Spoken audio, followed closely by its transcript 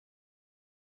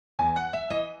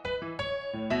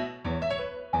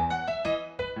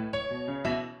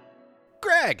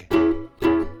Greg.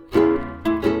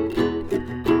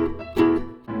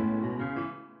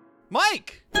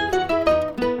 Mike.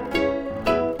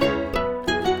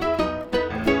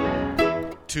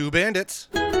 Two bandits.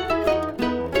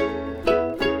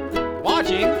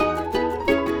 Watching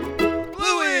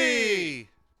Bluey.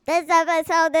 This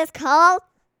episode is called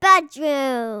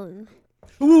Bedroom.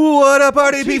 What up,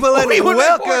 party people, and wait,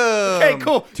 welcome okay,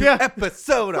 cool. to Yeah.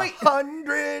 episode Wait.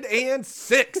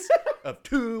 106 of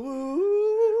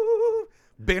Two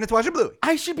Bandits Watching Bluey.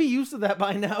 I should be used to that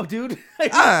by now, dude.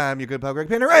 I'm your good pal, Greg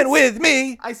Painter, and with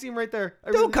me, I see him right there.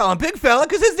 don't call him Big Fella,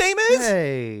 because his name is...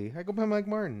 Hey, I go by Mike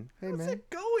Martin. Hey, How's man. it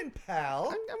going,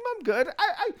 pal? I'm good.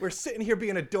 We're sitting here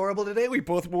being adorable today. We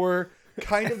both wore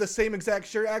kind of the same exact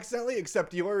shirt accidentally,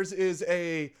 except yours is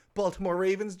a Baltimore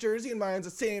Ravens jersey and mine's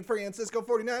a San Francisco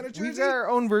 49ers jersey. We've got our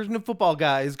own version of football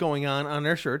guys going on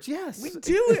our shirts. Yes. We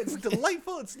do. It's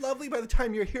delightful. It's lovely. By the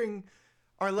time you're hearing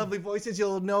our lovely voices,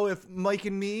 you'll know if Mike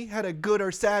and me had a good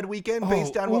or sad weekend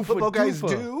based on what oofa football guys doofa.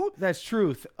 do. That's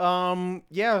truth.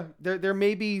 Yeah, there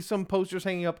may be some posters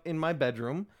hanging up in my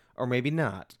bedroom, or maybe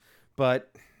not.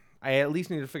 But I at least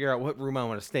need to figure out what room I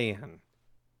want to stay in.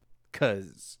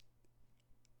 Because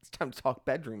it's time to talk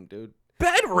bedroom, dude.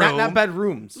 Bedroom? Not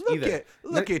bedrooms either.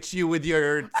 Look at you with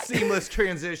your seamless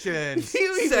transition.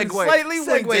 You even slightly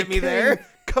winked at me there.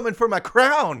 Coming for my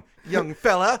crown, young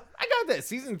fella. I got this.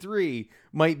 Season 3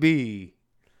 might be.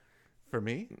 For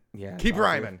me? Yeah. Keep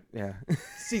probably. rhyming. Yeah.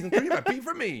 Season 3 might be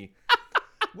for me.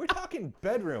 We're talking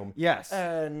bedroom. Yes.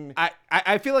 And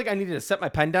I feel like I needed to set my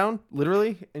pen down,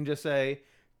 literally, and just say,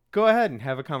 go ahead and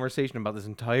have a conversation about this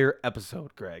entire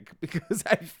episode, Greg, because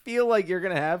I feel like you're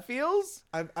going to have feels.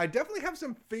 I definitely have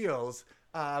some feels,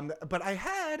 but I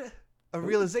had a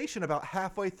realization about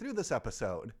halfway through this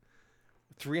episode.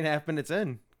 3.5 minutes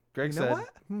in, Greg You know said,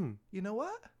 what? You know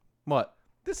what? What?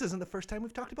 This isn't the first time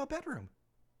we've talked about bedroom.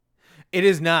 It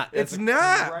is not. It's That's a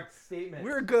not. correct statement.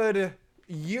 We're a good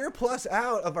year plus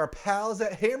out of our pals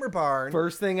at Hammer Barn.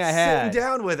 First thing I had sitting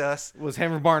down with us. was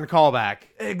Hammer Barn callback.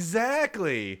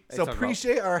 Exactly. So talk about-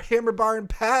 appreciate our Hammer Barn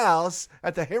pals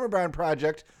at the Hammer Barn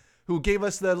Project who gave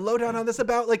us the lowdown on this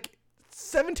about like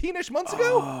 17-ish months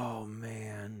ago. Oh,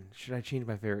 man. Should I change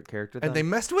my favorite character then? And they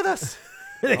messed with us.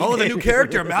 Oh, the new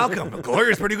character, Malcolm.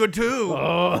 Gloria's pretty good too.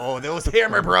 Oh, those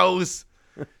Hammer Bros.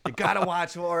 You gotta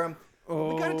watch for them.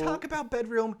 We gotta talk about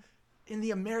bedroom in the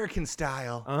American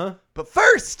style. Uh-huh. But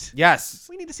first, Yes.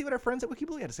 we need to see what our friends at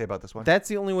WikiBlue had to say about this one. That's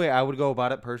the only way I would go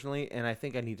about it personally, and I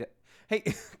think I need to. Hey,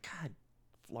 God,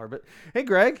 Flarbit. Hey,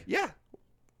 Greg. Yeah.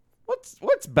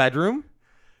 What's bedroom?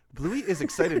 Bluey is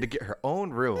excited to get her own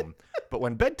room, but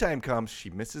when bedtime comes, she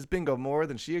misses Bingo more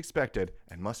than she expected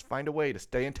and must find a way to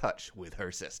stay in touch with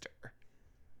her sister.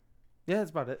 Yeah,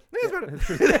 that's about it. That's about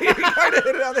it. You kind of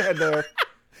hit it on the head there.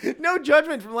 No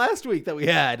judgment from last week that we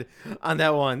had on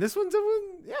that one. This one's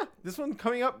this one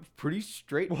coming up pretty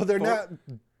straight. Well, they're not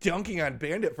dunking on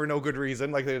Bandit for no good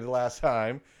reason like they did last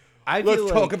time. I feel Let's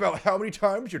like, talk about how many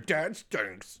times your dad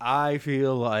stinks. I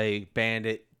feel like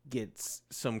Bandit gets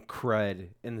some cred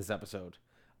in this episode.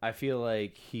 I feel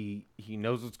like he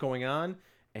knows what's going on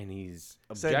and he's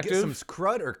objective. Get some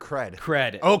crud or cred?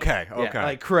 Cred. Okay. Yeah,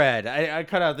 like cred. I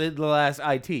cut out the last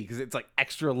IT because it's like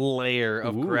extra layer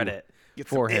of Ooh. credit Get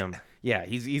for some him. it. Yeah,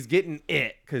 he's getting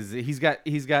it because he's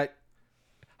got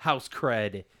house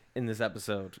cred in this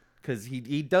episode because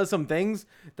he does some things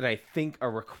that I think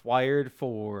are required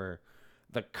for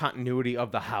the continuity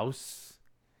of the house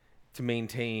to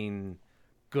maintain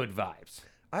good vibes.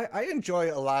 I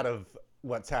enjoy a lot of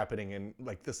what's happening in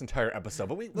like this entire episode,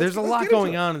 but There's a lot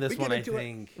going on in this one, I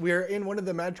think. We're in one of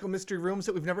the magical mystery rooms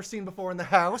that we've never seen before in the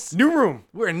house. New room.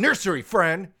 We're in nursery,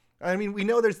 friend. I mean, we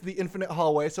know there's the infinite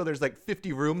hallway, so there's like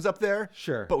 50 rooms up there.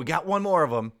 Sure. But we got one more of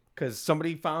them. Because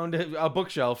somebody found a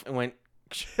bookshelf and went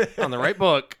on the right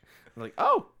book. Like,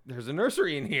 oh, there's a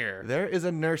nursery in here. There is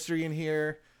a nursery in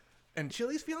here, and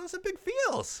Chili's feeling some big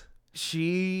feels.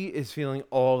 She is feeling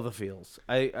all the feels.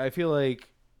 I feel like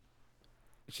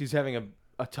she's having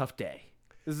a tough day.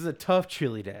 This is a tough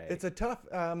Chili day. It's a tough,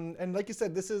 and like you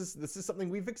said, this is something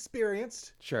we've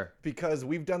experienced. Sure. Because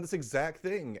we've done this exact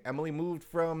thing. Emily moved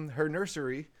from her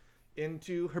nursery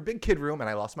into her big kid room, and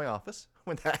I lost my office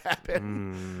when that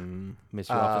happened. Miss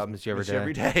your office, miss you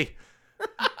every day.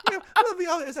 You know, I love the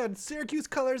office. It had Syracuse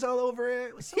colors all over it.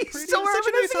 It was so pretty. So It was such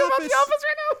a nice reminiscing about the office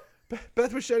right now.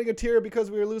 Beth was shedding a tear because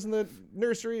we were losing the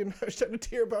nursery, and I was shedding a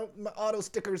tear about my auto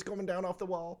stickers coming down off the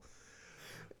wall.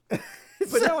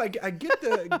 But no, I get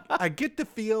the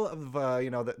feel of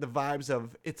the vibes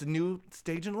of it's a new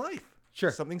stage in life.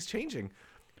 Sure. Something's changing.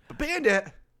 But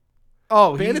Bandit,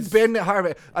 Oh, Bandit's Bandit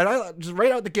Harvey. And I just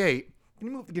right out the gate. Can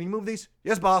you move these?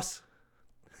 Yes, boss.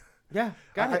 Yeah,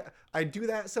 got it. I do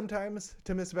that sometimes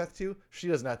to Miss Beth too. She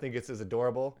does not think it's as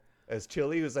adorable as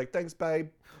Chili, who's like, "Thanks, babe."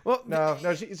 Well, No,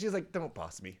 she's like, "Don't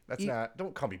boss me.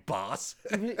 Don't call me boss."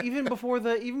 even before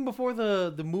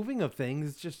the moving of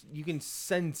things, just you can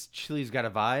sense Chili's got a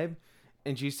vibe,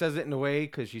 and she says it in a way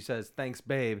because she says "thanks,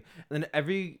 babe," and then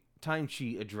every time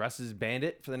she addresses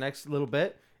Bandit for the next little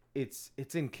bit, it's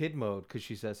in kid mode because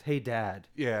she says "hey, dad."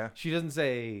 Yeah. She doesn't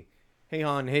say "hey,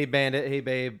 hon," "hey, Bandit," "hey,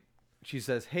 babe." She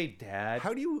says "hey, dad."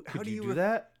 How do you do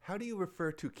that? How do you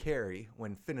refer to Carrie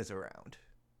when Finn is around?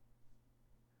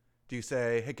 Do you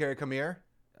say, "Hey, Carrie, come here"?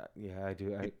 Yeah, I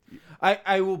do.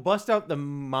 I will bust out the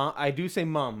mom. I do say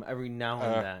mom every now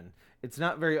and then. It's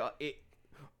not very.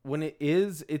 When it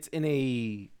is, it's in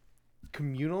a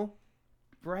communal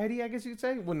variety, I guess you could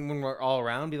say. When we're all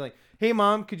around, be like, "Hey,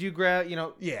 mom, could you grab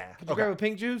Yeah. could you grab a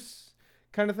pink juice?"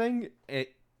 kind of thing.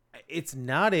 It's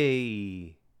not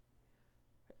a.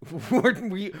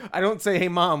 I don't say "hey,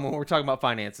 mom" when we're talking about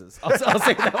finances. I'll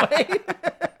say it that way.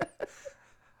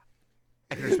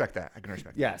 I can respect that. I can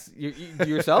respect that. Yes, you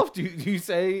yourself. Do you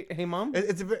say "hey, mom"?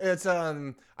 It's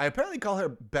I apparently call her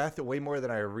Beth way more than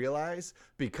I realize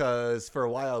because for a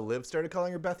while Liv started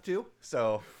calling her Beth too.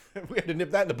 So we had to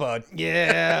nip that in the bud.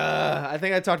 Yeah, I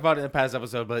think I talked about it in the past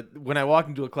episode, but when I walked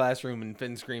into a classroom and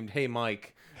Finn screamed, "Hey,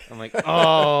 Mike," I'm like,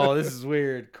 "Oh, this is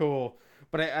weird." Cool.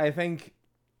 But I think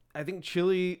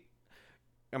Chili,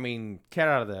 I mean, cat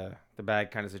out of the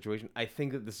bag kind of situation. I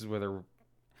think that this is where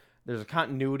there's a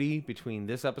continuity between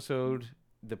this episode,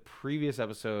 the previous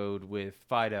episode with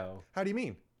Fido. How do you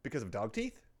mean? Because of dog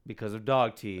teeth? Because of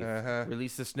dog teeth. Uh-huh.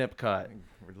 Release the snip cut.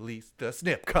 Release the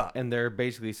snip cut. And they're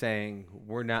basically saying,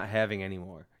 we're not having any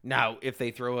more. Now, if they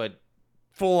throw a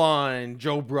full-on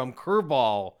Joe Brum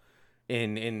curveball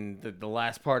in the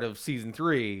last part of season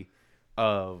 3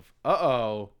 of,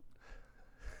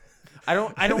 I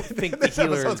don't think the This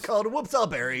healers. episode's called Whoops All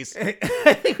Berries. I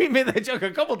think we made that joke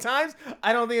a couple times.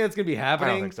 I don't think that's gonna be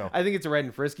happening. think so. I think it's a Red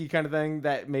and Frisky kind of thing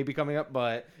that may be coming up,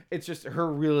 but it's just her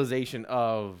realization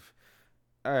of,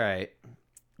 all right,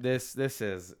 this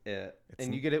is it,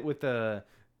 and you get it with the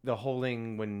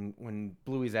holding when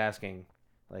Bluey's asking,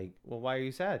 like, well, why are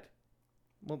you sad?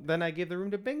 Well, then I gave the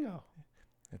room to Bingo.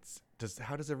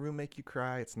 How does a room make you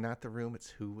cry? It's not the room,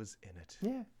 it's who was in it.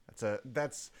 Yeah.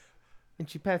 That's And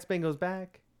she pats Bingo's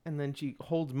back, and then she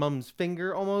holds Mum's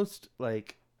finger almost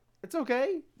like, it's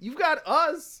okay. You've got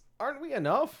us. Aren't we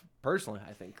enough? Personally,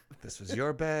 I think. this was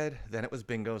your bed, then it was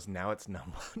Bingo's, now it's no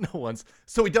one's.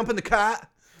 So we dump in the cot?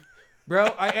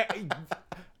 Bro,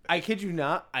 I kid you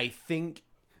not. I think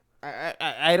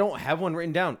I don't have one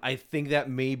written down. I think that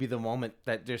may be the moment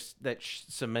that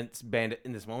cements Bandit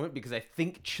in this moment, because I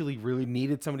think Chili really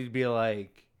needed somebody to be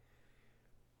like,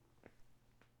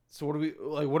 so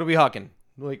what are we hawking?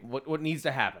 Like what needs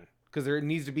to happen? Because there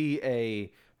needs to be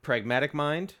a pragmatic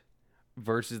mind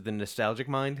versus the nostalgic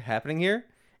mind happening here,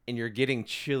 and you're getting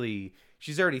Chili.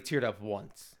 She's already teared up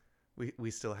once.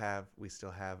 We still have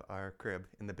our crib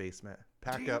in the basement.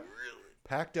 Packed up.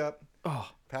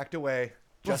 Packed away.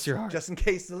 Bless your heart. Just in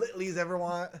case the Littleys ever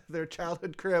want their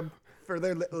childhood crib for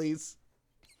their Littleys.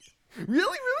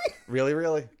 Really?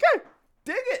 Really. Okay.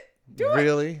 Dig it. Do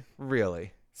it.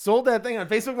 Really. Sold that thing on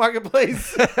Facebook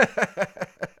Marketplace.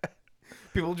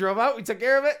 People drove out. We took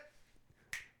care of it.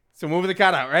 So moving the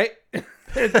cot out, right?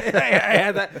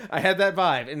 I had that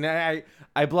vibe, and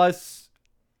I bless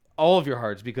all of your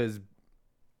hearts because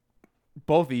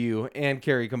both of you and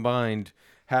Carrie combined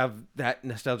have that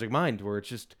nostalgic mind where it's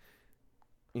just,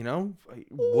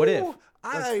 what if?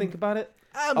 Let's think about it.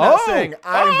 I'm not saying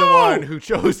I'm the one who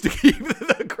chose to keep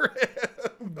the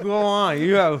crib. Go on.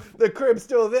 You have The crib's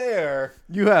still there.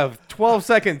 12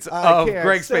 seconds I of can't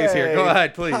Greg space here. Go say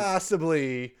ahead, please.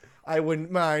 Possibly, I wouldn't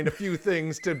mind a few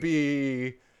things to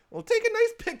be. Well, take a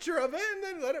nice picture of it and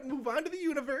then let it move on to the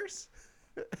universe.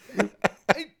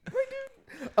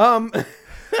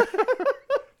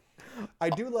 I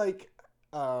do like.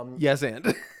 Yes,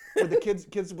 and With the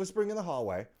kids whispering in the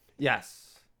hallway.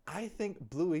 yes. I think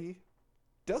Bluey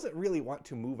doesn't really want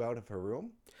to move out of her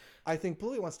room. I think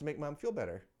Bluey wants to make Mom feel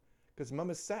better because Mom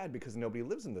is sad because nobody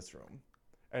lives in this room,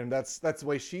 and that's the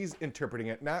way she's interpreting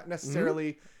it. Not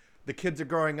necessarily the kids are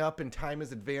growing up and time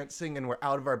is advancing and we're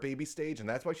out of our baby stage, and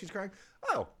that's why she's crying.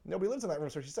 Oh, nobody lives in that room,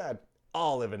 so she's sad.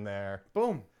 I'll live in there.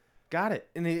 Boom. Got it.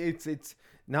 And it's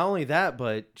not only that,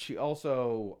 but she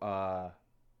also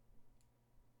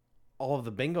all of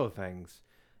the Bingo things.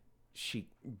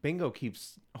 Bingo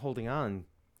keeps holding on,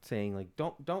 saying like,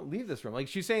 don't leave this room. Like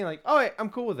she's saying like, oh, I'm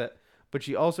cool with it. But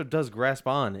she also does grasp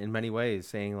on in many ways,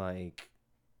 saying like,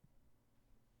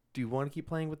 do you want to keep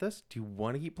playing with this? Do you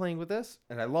want to keep playing with this?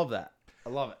 And I love that. I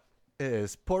love it. It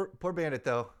is. Poor Bandit,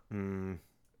 though. Mm.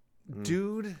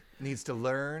 Dude needs to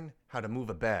learn how to move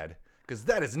a bed. Because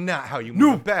that is not how you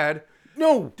move a bed.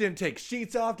 No. Didn't take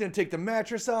sheets off. Didn't take the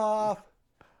mattress off.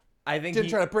 I think Didn't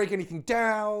try to break anything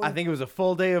down. I think it was a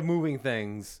full day of moving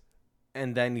things.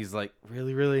 And then he's like,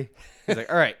 really? He's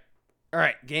like, all right,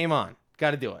 game on.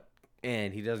 Got to do it.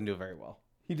 And he doesn't do it very well.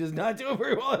 He does not do it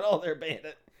very well at all there,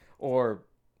 Bandit. Or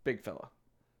Big Fella.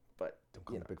 But Don't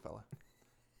call me big fella.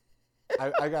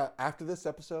 I got, after this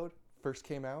episode first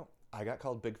came out, I got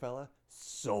called big fella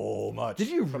so much. Did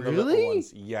you from the little really?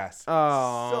 ones. Yes.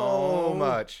 Oh. So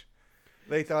much.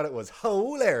 They thought it was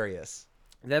hilarious.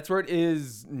 That's where it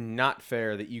is not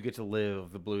fair that you get to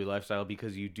live the Bluey lifestyle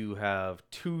because you do have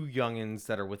two youngins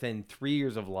that are within 3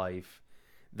 years of life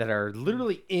that are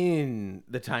literally in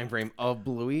the time frame of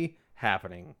Bluey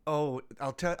happening. Oh,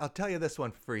 I'll tell you this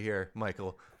one for free here,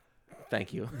 Michael.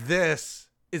 Thank you. This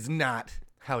is not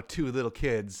how two little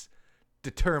kids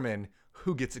determine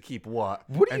who gets to keep what,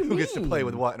 What do and you who gets to play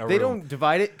with what in a They room. don't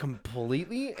divide it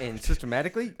completely and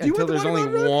systematically Do you until want the there's only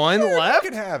watermelon rug? one Sure, left? You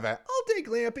can have it. I'll take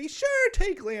Lampy. Sure,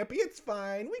 take Lampy. It's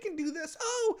fine. We can do this.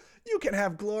 Oh, you can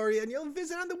have Gloria, and you'll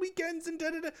visit on the weekends and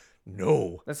da-da-da.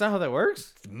 No, That's not how that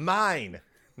works? it's mine.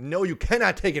 No, you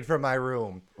cannot take it from my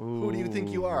room. Who do you think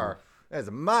you are?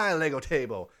 That's my Lego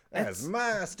table. That's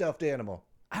my stuffed animal.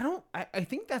 I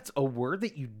think that's a word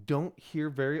that you don't hear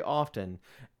very often.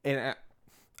 And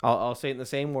I'll say it in the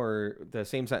same word, the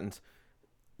same sentence,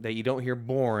 that you don't hear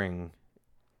boring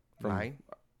from Mine?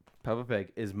 Peppa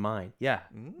Pig is mine. Yeah.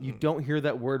 You don't hear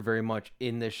that word very much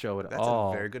in this show at That's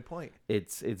all. a very good point.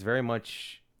 It's very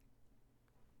much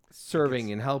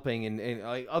serving and helping and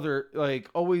like other, like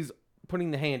always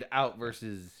putting the hand out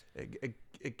versus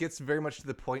It gets very much to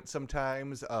the point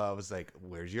sometimes. I was like,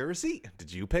 where's your receipt?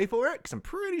 Did you pay for it? Because I'm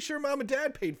pretty sure mom and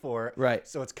dad paid for it. Right.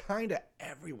 So it's kind of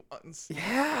everyone's.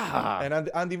 yeah. And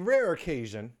on the rare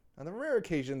occasion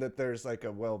that there's like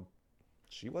a, well,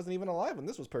 she wasn't even alive when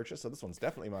this was purchased, so this one's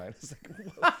definitely mine. It's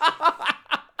like,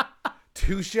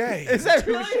 touche. Is that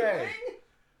really touche? a thing?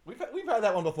 We've had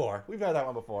that one before.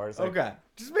 It's like, Okay.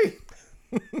 Just me.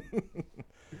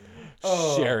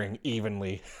 sharing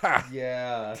evenly. Ha.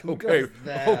 Yeah. who Okay. does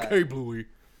that? Okay, Bluey.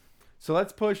 So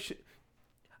let's push.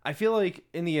 I feel like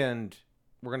in the end,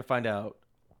 we're going to find out.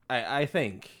 I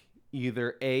think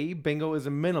either A, Bingo is a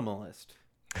minimalist,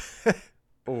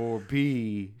 or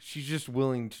B, she's just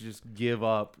willing to just give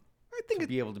up I think to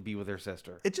be able to be with her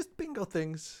sister. it's just bingo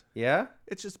things. Yeah?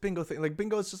 It's just bingo thing. Like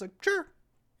bingo is just like, sure,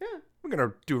 Yeah. we're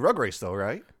gonna do rug race though,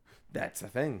 right? That's the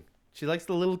thing. She likes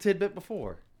the little tidbit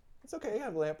before. It's okay. I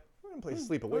have a lamp. We're gonna play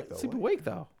sleep awake though. Sleep awake,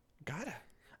 though. Gotta.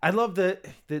 I love the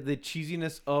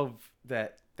cheesiness of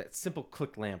that simple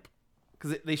click lamp.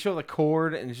 Because they show the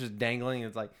cord and it's just dangling. And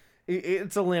it's like,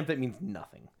 it's a lamp that means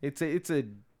nothing. It's a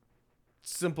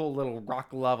simple little rock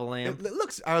lava lamp. It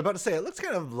looks. I was about to say it looks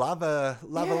kind of lava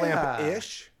lamp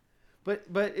ish. But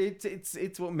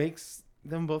it's what makes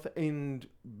them both. And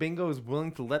Bingo is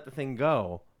willing to let the thing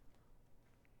go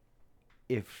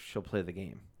if she'll play the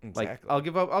game. Exactly. Like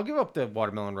I'll give up the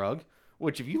watermelon rug.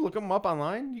 Which if you look them up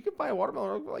online, you can buy a watermelon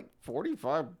rug for like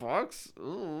 $45.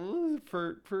 Ooh,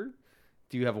 for.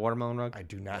 Do you have a watermelon rug? I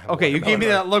do not have. Okay, you gave me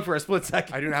rug. that look for a split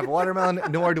second. I do not have a watermelon,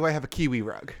 nor do I have a kiwi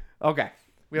rug. Okay.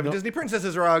 We have a Disney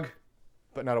Princesses rug,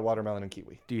 but not a watermelon and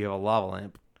kiwi. Do you have a lava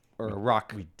lamp or a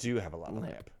rock? We do have a lava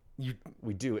lamp. You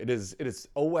We do. It is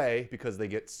away because they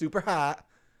get super hot.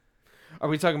 are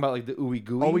we talking about like the ooey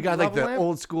gooey? Oh, we got like lava the lamp?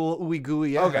 old school ooey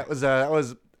gooey. Yeah, Okay. that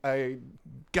was I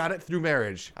got it through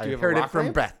marriage. I you have a inherited it rock from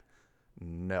lamp? Beth.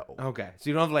 No, Okay, so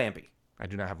you don't have Lampy. I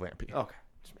do not have Lampy. Okay,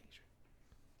 just making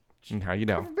sure. Now you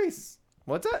know. Cover base.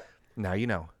 What's that? Now you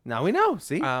know. Now we know.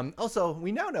 See, Also,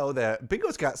 we now know that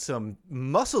Bingo's got some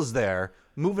muscles there,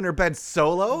 moving her bed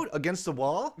solo against the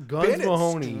wall. Guns Bandit's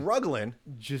Mahoney. struggling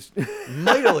just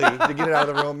mightily to get it out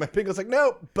of the room. And Bingo's like,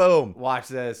 nope, boom. watch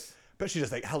this. But she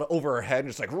just like held it over her head and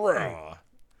just like, raw.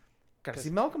 Gotta see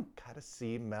Malcolm. Gotta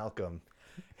see Malcolm.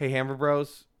 Hey, Hammer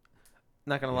Bros.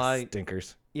 Not gonna lie.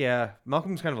 Stinkers. Yeah,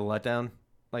 Malcolm's kind of a letdown.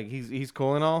 Like he's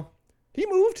cool and all. He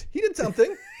moved. He did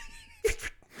something.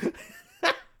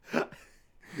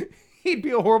 He'd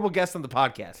be a horrible guest on the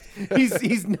podcast.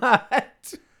 He's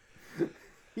not.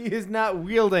 He is not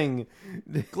wielding.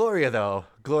 Gloria, though.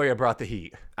 Gloria brought the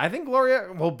heat. I think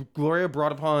Gloria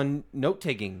brought upon note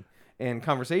taking and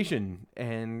conversation,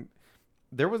 and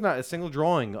there was not a single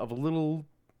drawing of a little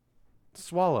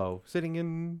swallow sitting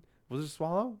in. Was it a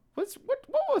swallow? What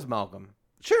was Malcolm?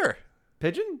 Sure.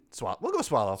 Pigeon? Swallow. We'll go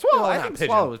swallow. Swallow. No, I not think pigeon.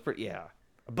 swallow was pretty. Yeah.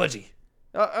 A budgie.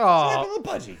 Oh, A little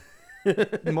budgie.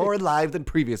 More alive than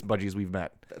previous budgies we've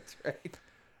met. that's right.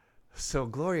 So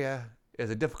Gloria is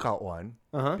a difficult one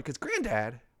Uh-huh. because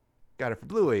Granddad got it for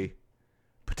Bluey,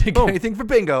 but didn't Boom. get anything for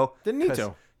Bingo. Didn't need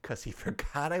to. Because he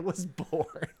forgot I was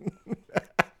born.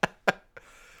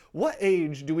 What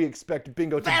age do we expect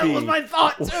Bingo to That be? was my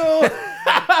thought too.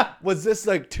 Was this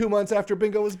like 2 months after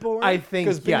Bingo was born? I think,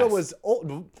 because Bingo yes. was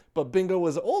old, but Bingo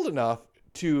was old enough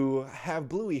to have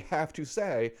Bluey have to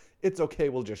say, "It's okay,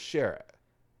 we'll just share it."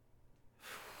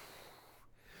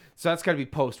 So that's got to be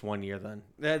post 1 year then.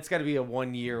 That's got to be a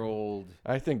 1 year old.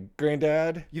 I think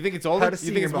Granddad. You think it's older? Had a You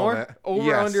think senior it's more? moment. Over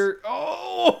Yes. under?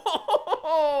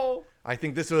 Oh. I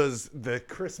think this was the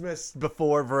Christmas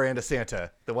before Veranda Santa,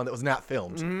 the one that was not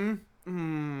filmed.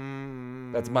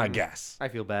 Mm-hmm. That's my guess. I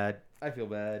feel bad.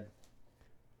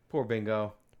 Poor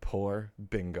Bingo. Poor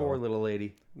Bingo. Poor little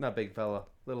lady. Not big fella.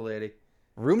 Little lady.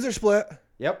 Rooms are split.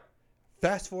 Yep.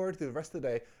 Fast forward through the rest of the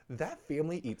day. That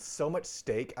family eats so much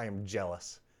steak. I am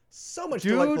jealous. So much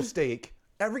Dude. delightful steak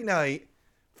every night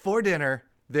for dinner.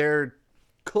 Their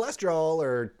cholesterol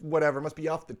or whatever must be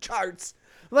off the charts.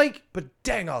 Like But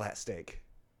dang, all that steak.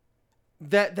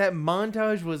 that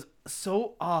montage was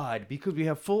so odd because we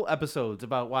have full episodes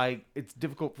about why it's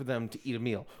difficult for them to eat a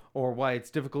meal or why it's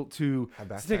difficult to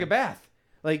bath take a time. bath.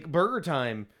 Like Burger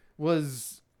Shop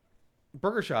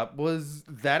was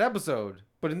that episode.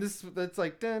 But in this, it's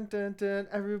like, dun, dun, dun,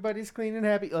 everybody's clean and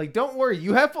happy. Like, don't worry,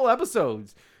 you have full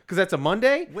episodes. Because that's a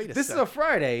Monday. Wait a This is sec. a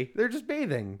Friday. They're just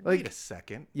bathing. Like, Wait a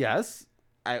second. yes.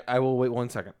 I will wait 1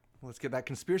 second. Let's get that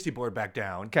conspiracy board back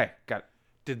down. Okay, got it.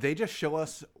 Did they just show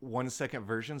us 1 second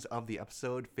versions of the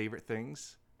episode Favorite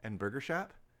Things and Burger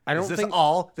Shop? I don't Is this think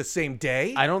all the same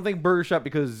day? I don't think Burger Shop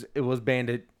because it was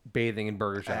Bandit bathing in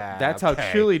Burger Shop. That's how Okay.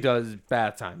 Chili does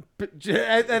bath time. That's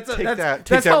Take that's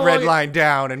that how red long line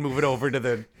down and move it over to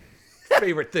the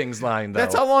Favorite Things line, though.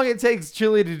 That's how long it takes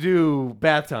Chili to do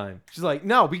bath time. She's like,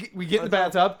 no, we get in the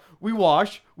bathtub, we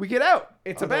wash, we get out.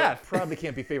 It's Although a bath. it probably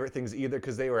can't be Favorite Things either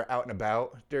because they were out and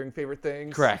about during Favorite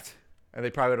Things. Correct. And they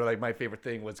probably were like, my favorite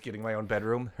thing was getting my own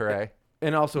bedroom. Hooray.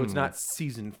 And also, it's not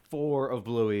season 4 of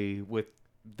Bluey with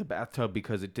the bathtub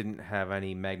because it didn't have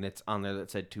any magnets on there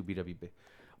that said 2BWB.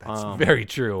 That's very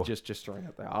true. Just throwing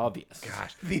out the obvious.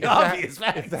 Gosh, the if obvious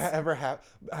that, facts. if that ever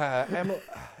happened,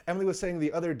 Emily was saying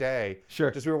the other day.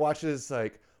 Sure. Just we were watching this,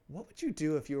 like, what would you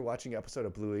do if you were watching an episode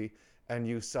of Bluey and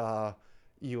you saw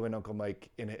you and Uncle Mike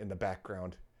in it in the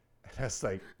background? And I was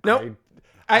like, Nope.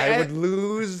 I would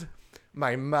lose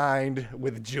my mind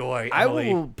with joy. I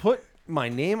Emily. will put my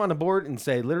name on a board and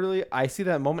say, literally, I see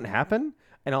that moment happen,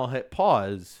 and I'll hit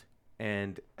pause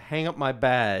and hang up my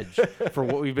badge for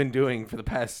what we've been doing for the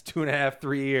past 2.5,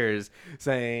 3 years,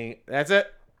 saying, that's it,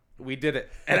 we did it.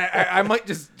 And I might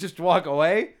just walk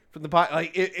away from the pot.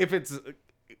 Like,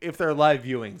 if they're live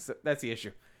viewings, that's the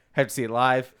issue. Have to see it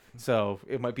live, so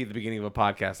it might be the beginning of a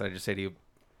podcast. I just say to you,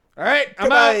 all right,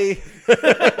 I'm out.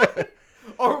 Goodbye.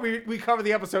 Or we cover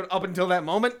the episode up until that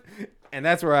moment, and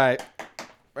that's where all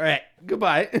right,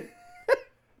 goodbye.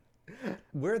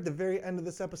 We're at the very end of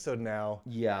this episode now,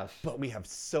 Yes. but we have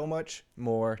so much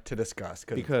more to discuss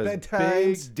Because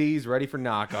bedtimes. Big D's ready for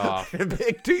knockoff.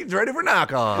 Big T's ready for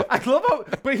knockoff. I love how,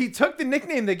 but he took the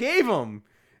nickname they gave him,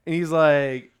 and he's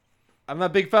like, I'm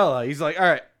not big fella. He's like, all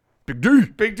right,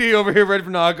 Big D over here ready for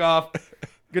knockoff.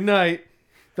 Good night.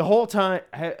 The whole time,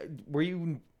 were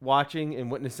you watching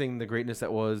and witnessing the greatness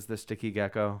that was the Sticky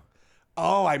Gecko?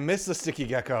 Oh, I missed the Sticky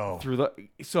Gecko.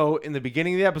 So in the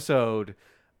beginning of the episode,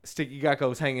 Sticky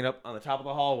Gecko is hanging up on the top of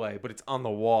the hallway, but it's on the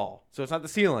wall, so it's not the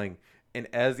ceiling. And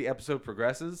as the episode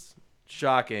progresses,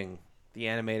 shocking, the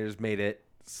animators made it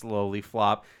slowly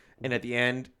flop, and at the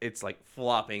end, it's like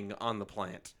flopping on the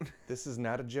plant. This is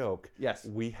not a joke. Yes.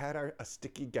 We had a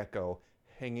Sticky Gecko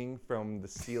hanging from the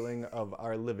ceiling of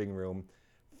our living room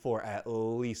for at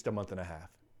least a month and a half.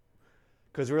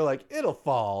 Because we were like, it'll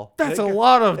fall. That's a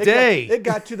lot of day. It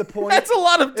got to the point. That's a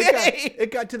lot of day. It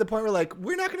got to the point where like,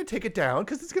 we're not going to take it down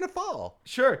because it's going to fall.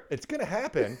 Sure. It's going to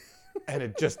happen. And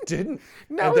it just didn't.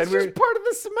 No, and it's just part of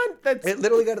the cement. It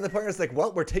literally got to the point where it's like,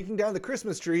 well, we're taking down the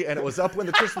Christmas tree, and it was up when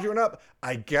the Christmas tree went up.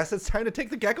 I guess it's time to take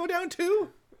the gecko down too.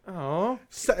 Oh.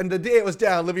 So, and the day it was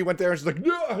down, Livy went there and she's like,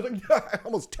 no. I was like, no. I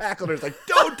almost tackled her. It's like,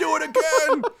 don't do it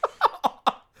again.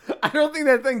 I don't think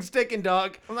that thing's sticking,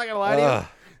 dog. I'm not gonna lie to Ugh. you.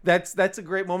 That's a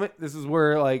great moment. This is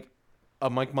where like a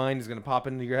Mike mind is gonna pop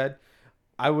into your head.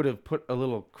 I would have put a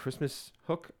little Christmas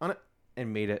hook on it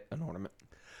and made it an ornament.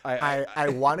 I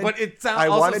wanted, but it I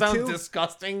also wanted sounds to.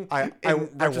 disgusting. I in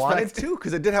wanted retrospect. to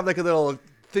because it did have like a little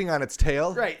thing on its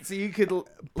tail. Right, so you could.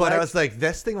 But I was like,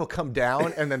 this thing will come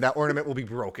down and then that ornament will be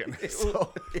broken.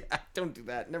 So yeah, don't do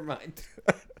that. Never mind.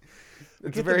 It's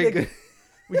get the very big- good.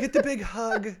 we get the big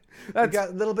hug. We got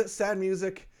a little bit sad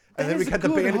music. And then we That got is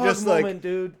the a good band hug just like, moment,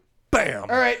 dude. bam.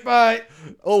 All right, bye.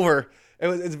 Over.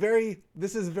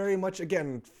 This is very much,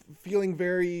 again, feeling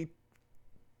very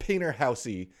painter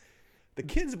housey. The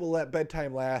kids will let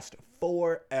bedtime last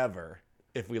forever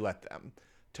if we let them.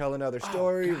 Tell another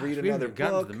story, read we another haven't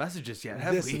gotten book. to the messages yet,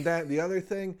 have This we? and that, the other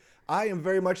thing. I am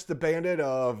very much the bandit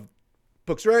of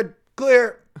books read,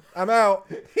 clear, I'm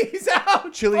out. He's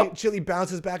out. Chili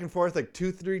bounces back and forth like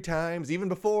 2-3 times, even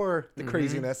before the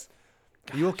craziness.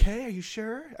 Are you okay? Are you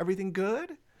sure? Everything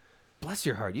good? Bless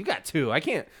your heart. You got 2. I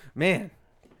can't. Man,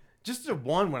 just a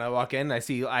 1 when I walk in, I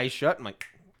see eyes shut. I'm like,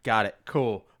 got it.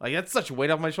 Cool. Like that's such a weight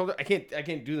off my shoulder. I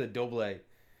can't do the doble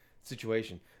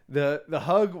situation. The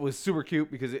hug was super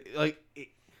cute because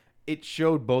it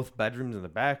showed both bedrooms in the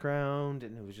background,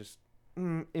 and it was just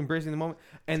embracing the moment.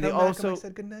 And Tell they Malcolm also I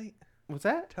said goodnight. what's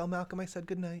that? Tell Malcolm I said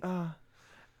goodnight.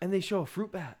 And they show a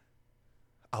fruit bat.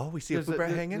 Oh, we see a fruit bat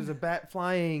hanging? There's a bat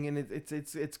flying, and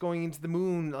it's going into the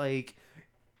moon, like.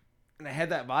 And I had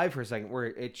that vibe for a second where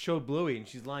it showed Bluey, and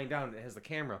she's lying down, and it has the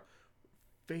camera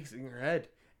facing her head,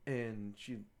 and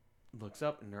she looks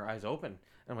up, and her eyes open. And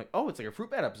I'm like, oh, it's like a fruit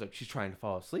bat episode. She's trying to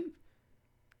fall asleep,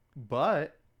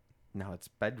 but now it's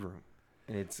bedroom,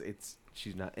 and it's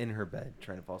she's not in her bed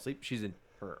trying to fall asleep. She's in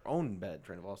her own bed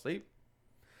trying to fall asleep.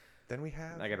 Then we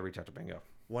have I got to reach out to Bingo.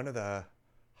 one of the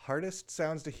hardest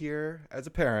sounds to hear as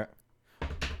a parent.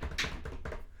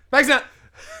 Bag's not.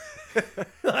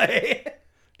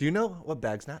 Do you know what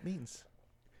bags not means?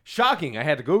 Shocking! I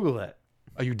had to Google that.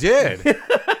 Oh, you did?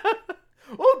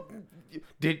 Well,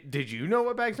 did you know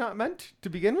what bag's not meant to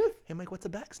begin with? Hey, Mike, what's a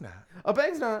bag's not? A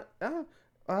bag's not.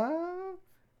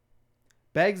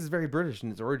 Bags is very British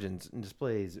in its origins and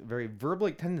displays very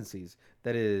verb-like tendencies.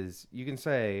 That is, you can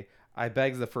say, I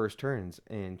bags the first turns,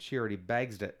 and she already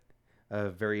bagsed it. A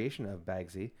variation of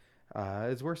bagsy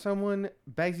is where someone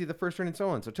bags you the first turn and so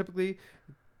on. So typically,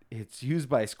 it's used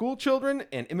by school children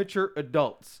and immature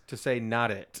adults to say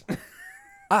not it.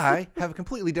 I have a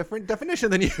completely different definition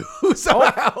than you.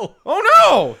 Somehow. Oh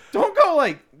no! Don't go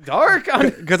like dark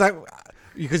on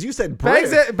Because you said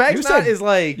British. Bags not is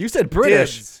like you said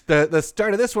British. dibs. The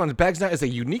start of this one, bags not is a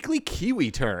uniquely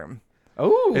Kiwi term.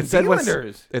 Oh, It said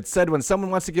Zealanders. it said when someone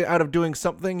wants to get out of doing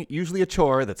something, usually a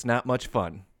chore that's not much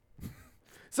fun.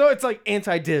 So it's like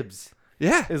anti-dibs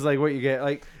Yeah. is like what you get.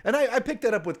 Like And I picked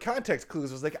that up with context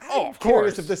clues. I was like, I'm of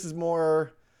curious course. if this is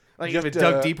more Like just if it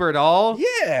dug deeper at all?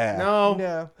 Yeah. No.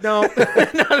 No. No.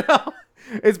 No.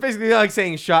 It's basically like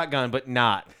saying shotgun, but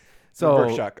not. So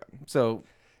Reverse shotgun. So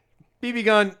BB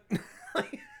gun.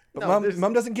 But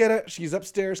mom doesn't get it. She's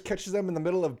upstairs, catches them in the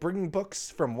middle of bringing books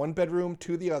from one bedroom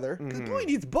to the other. Because boy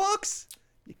needs books.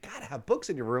 You gotta have books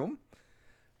in your room.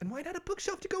 And why not a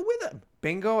bookshelf to go with them?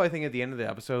 Bingo, I think at the end of the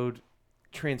episode,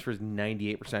 transfers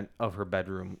 98% of her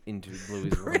bedroom into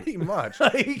Bluey's room. Pretty much.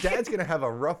 Dad's gonna have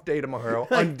a rough day tomorrow,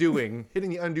 hitting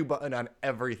the undo button on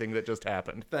everything that just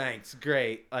happened. Thanks.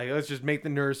 Great. Like, let's just make the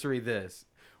nursery this.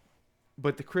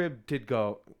 But the crib did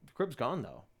go. The crib's gone,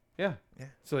 though. Yeah. Yeah.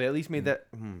 So they at least made that.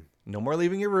 No more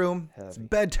leaving your room. It's Heavy.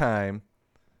 bedtime.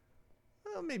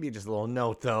 Well, maybe just a little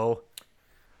note though.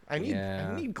 I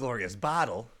Yeah. need Gloria's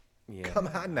bottle. Yeah. Come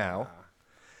on now.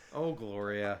 Oh,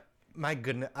 Gloria. My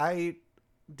goodness, I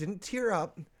didn't tear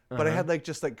up, but I had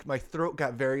my throat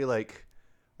got very like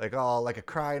a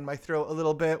cry in my throat a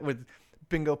little bit with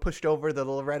Bingo pushed over the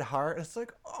little red heart. It's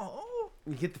like, oh,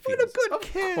 You get the what feels. a good Of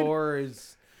kid.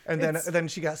 course. And then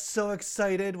she got so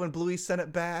excited when Bluey sent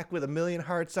it back with 1,000,000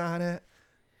 hearts on it.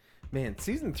 Man,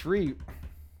 season 3.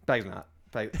 Bag's not.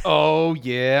 Oh,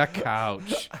 yeah,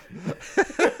 couch.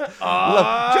 Look,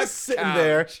 just sitting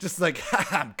there, just like,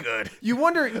 I'm good. You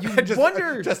wonder.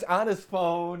 just on his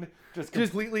phone, just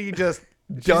completely just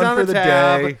She's done on for the the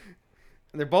tab. day.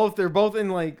 They're both in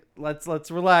like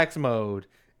let's relax mode,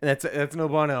 and that's no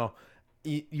bueno.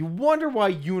 You wonder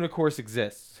why Unicourse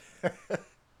exists,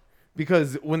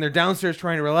 because when they're downstairs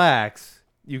trying to relax,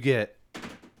 you get.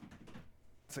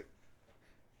 It's like,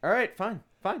 all right, fine.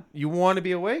 You want to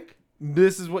be awake?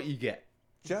 This is what you get.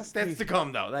 Just That's to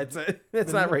come though. That's it.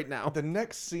 That's not right now. The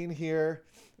next scene here,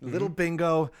 little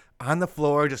Bingo on the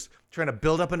floor, just trying to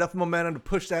build up enough momentum to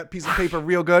push that piece of paper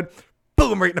real good.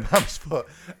 Boom, right in the mom's foot.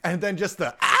 And then just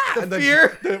the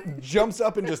fear. jumps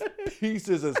up and just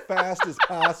pieces as fast as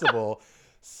possible.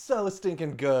 So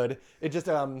stinking good. It just,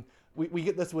 we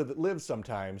get this with Liv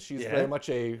sometimes. She's very much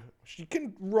she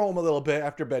can roam a little bit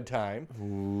after bedtime.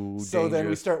 Ooh, So then we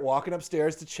dangerous. start walking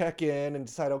upstairs to check in and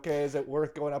decide, okay, is it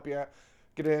worth going up yet?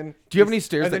 Get in. Do you have any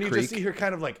stairs And then that you creak? just see her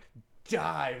kind of like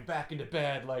dive back into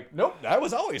bed, like, nope, I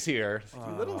was always here.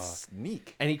 You little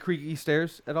sneak. Any creaky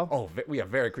stairs at all? Oh, we have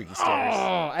very creaky stairs.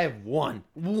 Oh, I have one.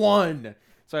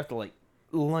 So I have to like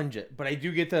lunge it, but I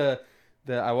do get to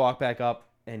I walk back up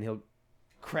and he'll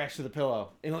crash to the pillow.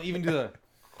 And he'll even do the.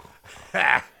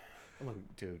 I'm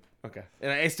like, dude, okay.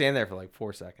 And I stand there for like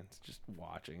 4 seconds, just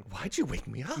watching. Why'd you wake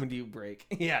me up? When do you break?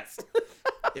 Yes.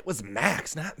 It was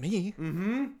Max, not me.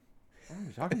 Mm-hmm. What are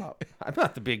you talking about? I'm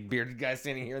not the big bearded guy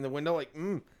standing here in the window. Like,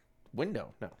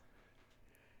 window, no.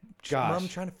 Gosh. Mom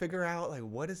trying to figure out, like,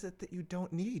 what is it that you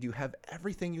don't need? You have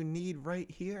everything you need right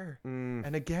here.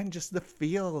 And again, just the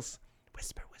feels.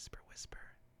 Whisper, whisper, whisper.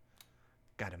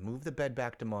 Gotta move the bed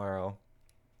back tomorrow.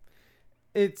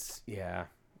 Yeah.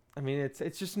 I mean, it's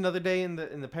just another day in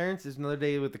the parents. It's another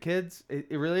day with the kids.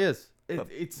 It really is.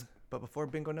 But before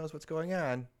Bingo knows what's going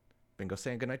on, Bingo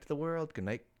saying goodnight to the world.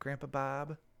 Goodnight, Grandpa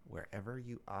Bob, wherever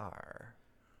you are.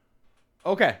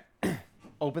 Okay.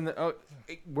 Open the. Oh,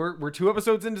 we're 2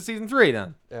 episodes into season 3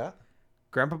 then. Yeah.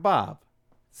 Grandpa Bob,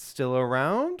 still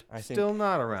around? Still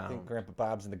not around. I think Grandpa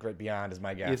Bob's in the great beyond is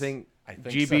my guess. You think? I think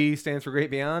GB so. stands for Great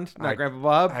Beyond, not Grandpa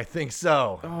Bob. I think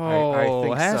so. Oh, I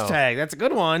think hashtag. That's a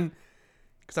good one.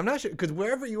 Because I'm not sure. Because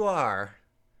wherever you are,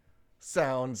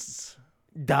 sounds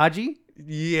Dodgy.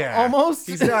 yeah, Almost.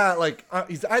 He's not like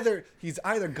he's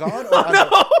either gone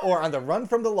or on the run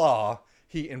from the law.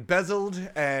 He embezzled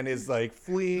and is like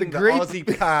fleeing the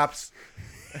Aussie cops.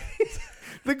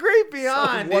 The Great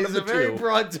Beyond one is of the a very two.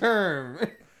 broad term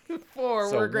for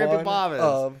So where Grandpa one Bob is.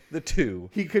 of the two.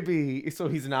 He could be. So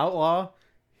he's an outlaw.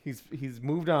 He's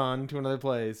moved on to another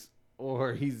place,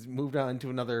 or he's moved on to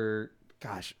another.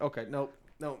 Gosh. Okay. No.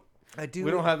 I do.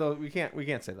 We don't have those. We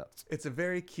can't say those. It's a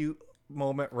very cute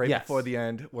moment right Yes. before the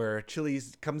end where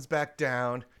Chili's comes back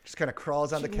down, just kind of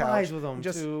crawls on the She couch, lies with him, and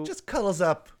too. just cuddles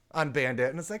up on Bandit,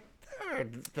 and it's like they're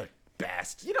the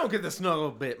best. You don't get the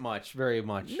snuggle bit very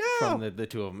much No. from the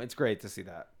two of them. It's great to see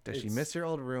that. Does she miss her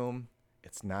old room?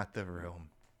 It's not the room.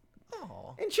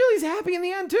 Oh, And Chili's happy in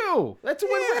the end too. That's a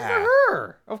win-win Yeah. for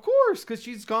her, of course, because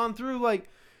she's gone through like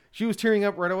she was tearing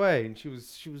up right away, and she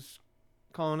was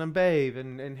calling him babe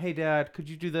and hey dad, could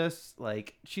you do this?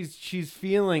 Like she's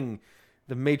feeling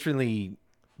the matronly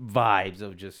vibes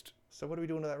of just so what are we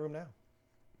doing to that room now?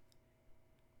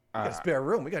 We got a spare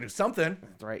room. We got to do something.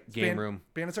 that's right. Game room.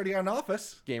 Bandit's already got an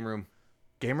office. Game room.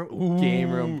 Game room. Ooh,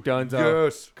 Game room. Dunzo.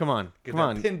 Yes. Come on. Get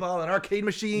Come that on. pinball and arcade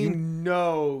machine.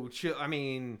 I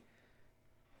mean,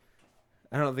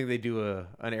 I don't think they do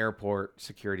an airport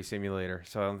security simulator,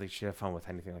 so I don't think she'd have fun with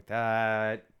anything like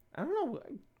that. I don't know.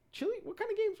 Chili, what kind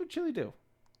of games would Chili do?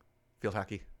 Field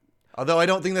hockey. Although I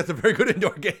don't think that's a very good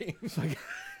indoor game.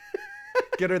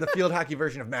 Get her the field hockey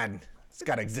version of Madden. It's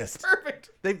got to exist. Perfect.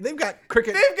 They've got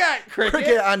cricket. They've got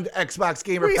cricket. on Xbox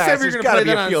Gamer We Pass. said we There's were got going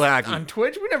to to be play a field that hockey. on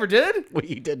Twitch. We never did.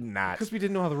 We did not. Because we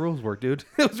didn't know how the rules work, dude.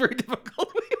 It was very difficult.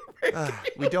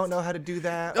 We don't know how to do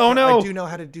that. Oh, but no. I do know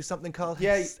how to do something called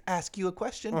Ask You a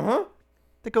Question. Uh-huh.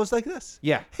 That goes like this.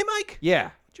 Yeah. Hey, Mike.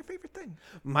 Yeah. What's your favorite thing?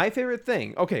 My favorite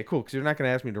thing. Okay, cool. Because you're not going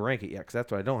to ask me to rank it yet, because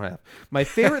that's what I don't have. My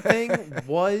favorite thing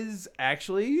was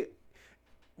actually,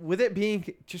 with it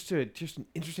being just an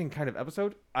interesting kind of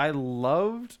episode, I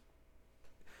loved,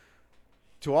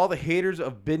 to all the haters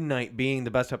of Midnight being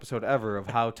the best episode ever of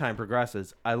how time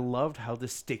progresses, I loved how the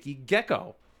sticky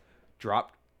gecko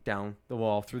dropped down the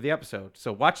wall through the episode.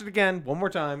 So watch it again one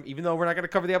more time, even though we're not going to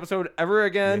cover the episode ever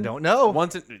again. You don't know.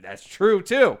 That's true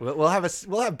too. We'll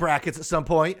have brackets at some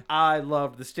point. I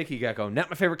loved the Sticky Gecko.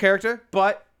 Not my favorite character,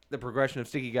 but the progression of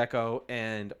Sticky Gecko,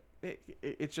 and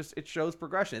it shows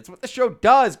progression. It's what the show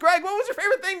does. Greg, what was your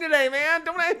favorite thing today, man?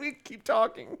 Don't have me keep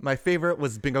talking. My favorite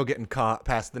was Bingo getting caught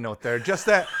past the note there. Just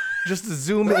to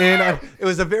zoom in. It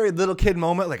was a very little kid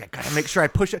moment. Like, I gotta make sure I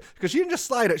push it. Because she didn't just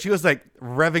slide it. She was like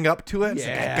revving up to it. It's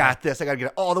like, I got this. I gotta get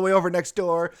it all the way over next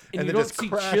door. And you then don't just see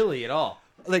crash. Chili at all.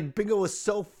 Like, Bingo was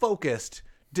so focused,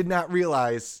 did not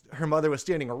realize her mother was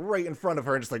standing right in front of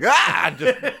her and just like,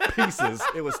 just pieces.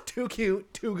 It was too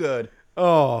cute, too good.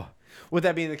 Oh, with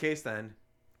that being the case, then,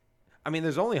 I mean,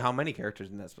 there's only how many characters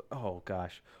in this? Oh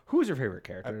gosh, who's your favorite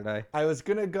character today? I was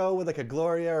gonna go with like a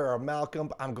Gloria or a Malcolm,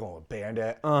 but I'm going with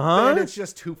Bandit. Uh-huh. Bandit's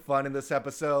just too fun in this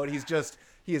episode.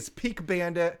 He is peak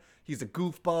Bandit. He's a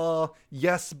goofball.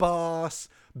 Yes, boss.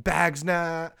 Bags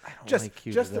not. like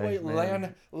you just the today, way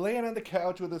man. laying on the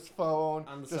couch with his phone.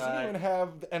 On the Doesn't side. even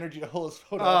have the energy to hold his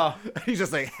phone up. He's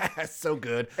just like, so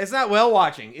good. It's not well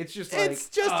watching. It's just like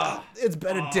It's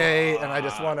been a day, and I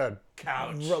just want to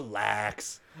couch.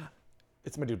 relax.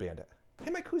 It's my dude Bandit.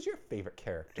 Hey, Mike, who's your favorite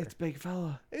character? It's big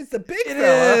fella. It's the big It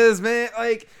fella. is, man.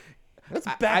 Like. That's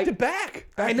back to back.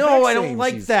 I know, I don't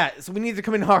like that. So we need to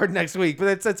come in hard next week,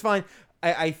 but that's fine.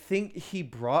 I think he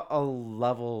brought a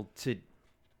level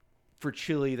for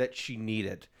Chili that she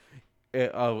needed.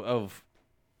 Of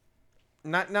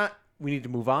not we need to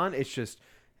move on. It's just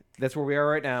that's where we are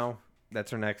right now.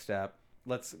 That's our next step.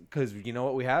 because you know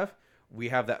what we have? We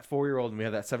have that 4-year-old and we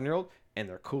have that 7-year-old, and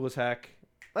they're cool as heck.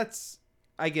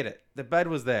 I get it. The bed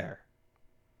was there,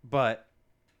 but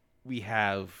we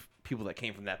have people that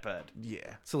came from that bed.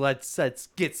 Yeah. So let's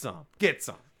get some.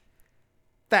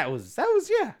 That was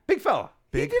big fella.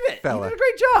 Big he did it. fella. He did a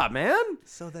great job, man.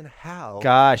 So then how,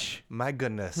 Gosh, my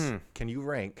goodness, can you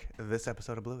rank this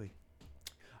episode of Bluey?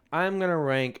 I'm gonna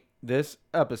rank this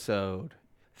episode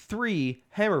 3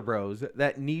 Hammer Bros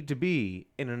that need to be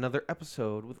in another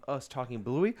episode with us talking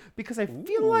Bluey, because I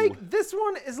feel like this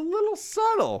one is a little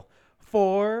subtle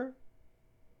for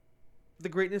the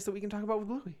greatness that we can talk about with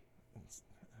Bluey.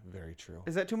 Very true.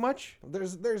 Is that too much?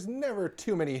 There's never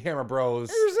too many Hammer Bros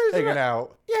There's hanging not-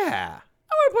 out Yeah,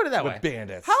 I would put it that with way.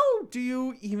 bandits. How do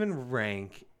you even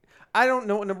rank? I don't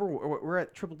know what number we're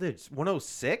at. Triple digits.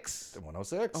 106.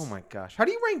 106. Oh my gosh! How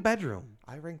do you rank bedroom?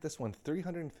 I ranked this one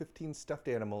 315 stuffed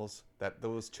animals that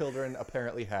those children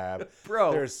apparently have.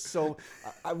 Bro. There's so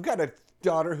I've got a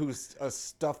daughter who's a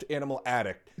stuffed animal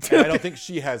addict, and I don't think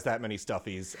she has that many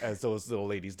stuffies as those little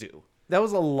ladies do. That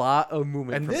was a lot of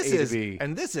movement. And from this A to is B.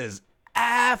 this is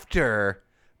after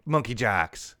Monkey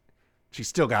Jocks. She's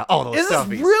still got all those Is stuffies.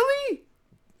 this really?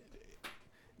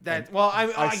 That well, I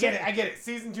get said- it. I get it.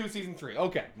 Season 2, season 3.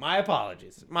 Okay, my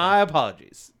apologies. My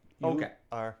apologies. You Okay,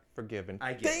 are forgiven.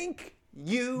 I get it. Thank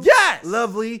you, Yes!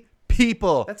 lovely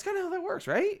people. that's kind of how that works,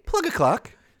 right? Plug a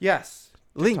clock. Yes.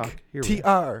 Link Here we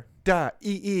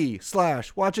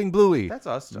tr.ee/watching Bluey. That's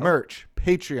us still. Merch,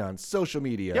 Patreon, social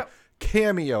media, Yep.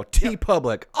 Cameo,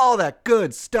 TeePublic, all that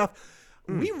good stuff.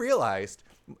 We realized,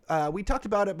 we talked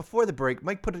about it before the break.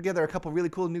 Mike put together a couple really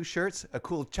cool new shirts, a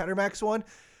cool Chattermax one.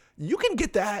 You can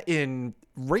get that in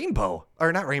rainbow,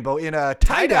 or not rainbow, in a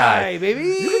tie-dye. Tie-dye, baby.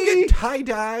 You can get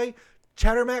tie-dye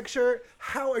Chattermax shirt.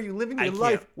 How are you living your can't.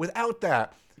 life without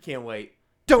that? Can't wait.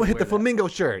 Don't hit wear the that. flamingo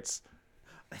shirts.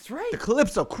 That's right. The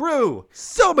Calypso crew.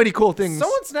 So many cool things.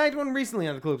 Someone snagged one recently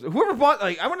on the Calypso. Whoever bought,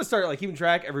 I want to start keeping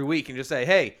track every week and just say,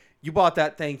 hey, you bought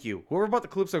that, thank you. Whoever bought the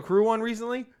Calypso Crew one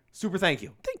recently, super thank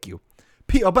you. Thank you.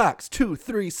 P.O. Box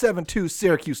 2372,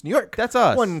 Syracuse, New York. That's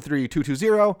us.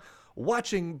 13220.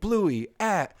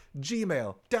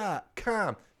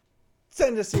 watchingbluey@gmail.com.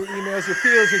 Send us your emails, your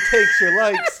feels, your takes, your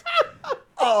likes,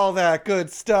 all that good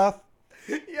stuff.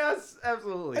 Yes,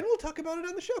 absolutely. And we'll talk about it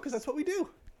on the show because that's what we do,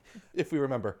 if we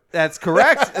remember. That's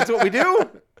correct. That's what we do.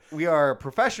 We are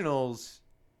professionals.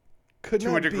 Could To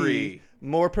a not degree. be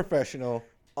more professional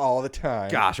all the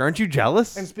time. Gosh, aren't you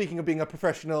jealous? And speaking of being a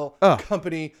professional Ugh.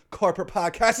 company, corporate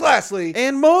podcast, lastly,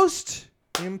 And most.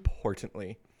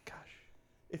 importantly,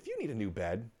 if you need a new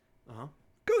bed, Uh-huh.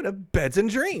 go to Beds and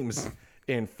Dreams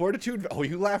in Fortitude. Oh,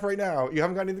 you laugh right now. You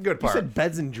haven't gotten to the good You part. said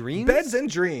Beds and Dreams? Beds and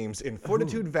Dreams in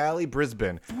Fortitude Valley,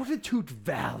 Brisbane. Fortitude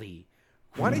Valley.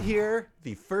 Want to hear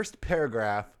the first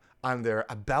paragraph on their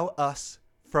About Us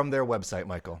from their website,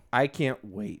 Michael? I can't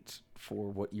wait for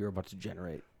what you're about to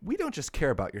generate. We don't just care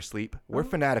about your sleep. We're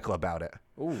fanatical about it.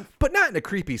 Ooh. But not in a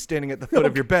creepy standing at the foot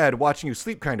of your bed watching you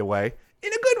sleep kind of way.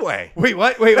 In a good way. Wait,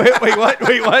 what? Wait, what?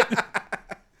 Wait, what?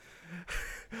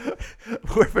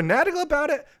 We're fanatical about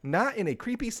it, not in a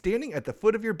creepy standing at the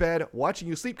foot of your bed watching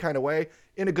you sleep kind of way,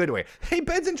 in a good way. Hey,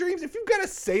 Beds and Dreams, if you've got to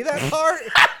say that part,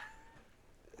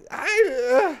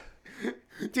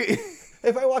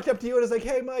 if I walked up to you and was like,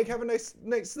 hey, Mike, have a nice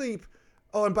night's sleep.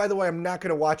 Oh, and by the way, I'm not going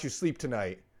to watch you sleep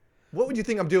tonight. What would you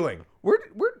think I'm doing? What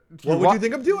What would you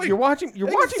think I'm doing? You're watching me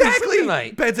sleep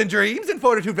tonight. Beds and Dreams in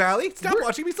Fortitude Valley. Stop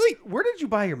watching me sleep. Where did you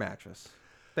buy your mattress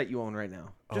that you own right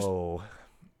now?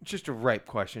 Just a ripe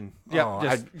question. Yeah,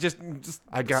 Oh, just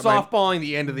I got my softballing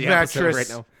the end of the episode mattress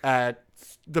right now. at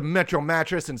the Metro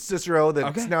Mattress in Cicero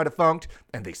that's Okay. now defunct,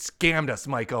 and they scammed us,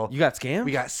 Michael. You got scammed?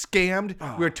 We got scammed.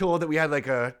 We were told that we had like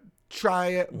a try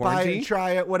it, buy Warranty? it,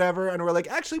 try it, whatever, and we're like,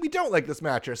 actually, we don't like this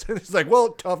mattress. And it's like, well,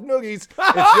 tough noogies,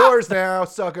 it's yours now,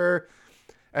 sucker.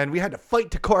 And we had to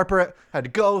fight to corporate, had to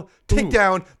go take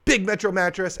down Big Metro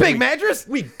Mattress. and Big we- mattress?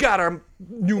 We got our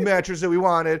new mattress that we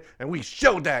wanted, and we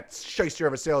showed that shyster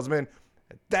of a salesman.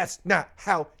 That's not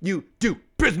how you do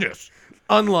business.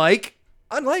 Unlike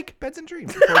Unlike Beds and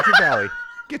Dreams in Fortune Valley.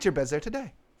 Get your beds there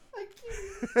today.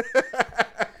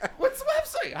 what's the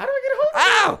website? How do I get a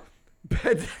hold of Ow!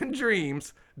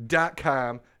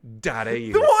 bedsanddreams.com.au.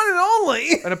 the one and only?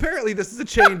 And apparently this is a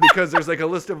chain because there's like a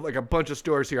list of like a bunch of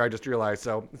stores here, I just realized.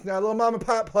 So it's not a little mom and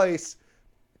pop place.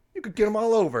 You could get them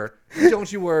all over.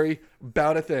 Don't you worry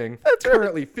about a thing. That's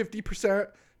currently 50%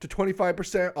 to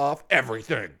 25% off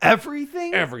everything.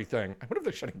 Everything? Everything. What if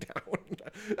they're shutting down?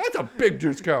 That's a big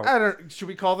discount. I don't. Should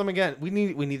we call them again? We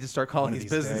need to start calling these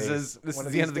businesses. This One is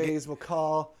of the these end of the game. days we'll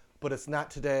call But it's not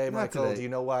today, Not Michael. today. Do you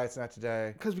know why it's not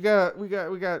today? Because we got.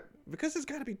 Because it's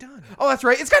got to be done. Oh, that's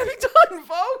right. It's got to be done,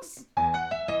 folks.